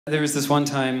There was this one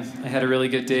time I had a really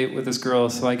good date with this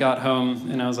girl, so I got home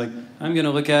and I was like, I'm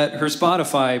gonna look at her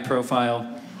Spotify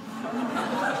profile.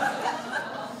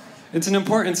 It's an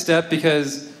important step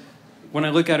because when I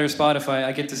look at her Spotify,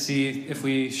 I get to see if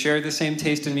we share the same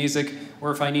taste in music or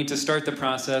if I need to start the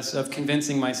process of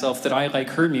convincing myself that I like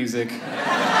her music.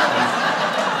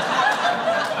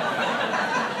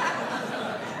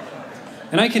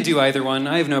 And I can do either one.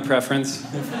 I have no preference.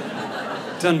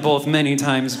 I've done both many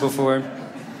times before.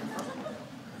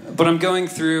 But I'm going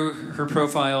through her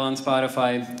profile on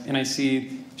Spotify, and I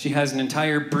see she has an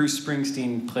entire Bruce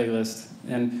Springsteen playlist.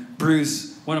 And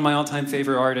Bruce, one of my all-time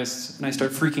favorite artists, and I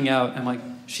start freaking out. I'm like,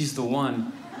 she's the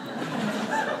one.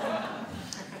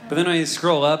 But then I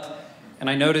scroll up, and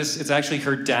I notice it's actually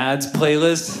her dad's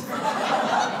playlist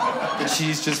that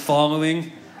she's just following.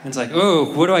 And it's like,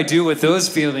 oh, what do I do with those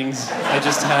feelings I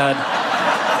just had?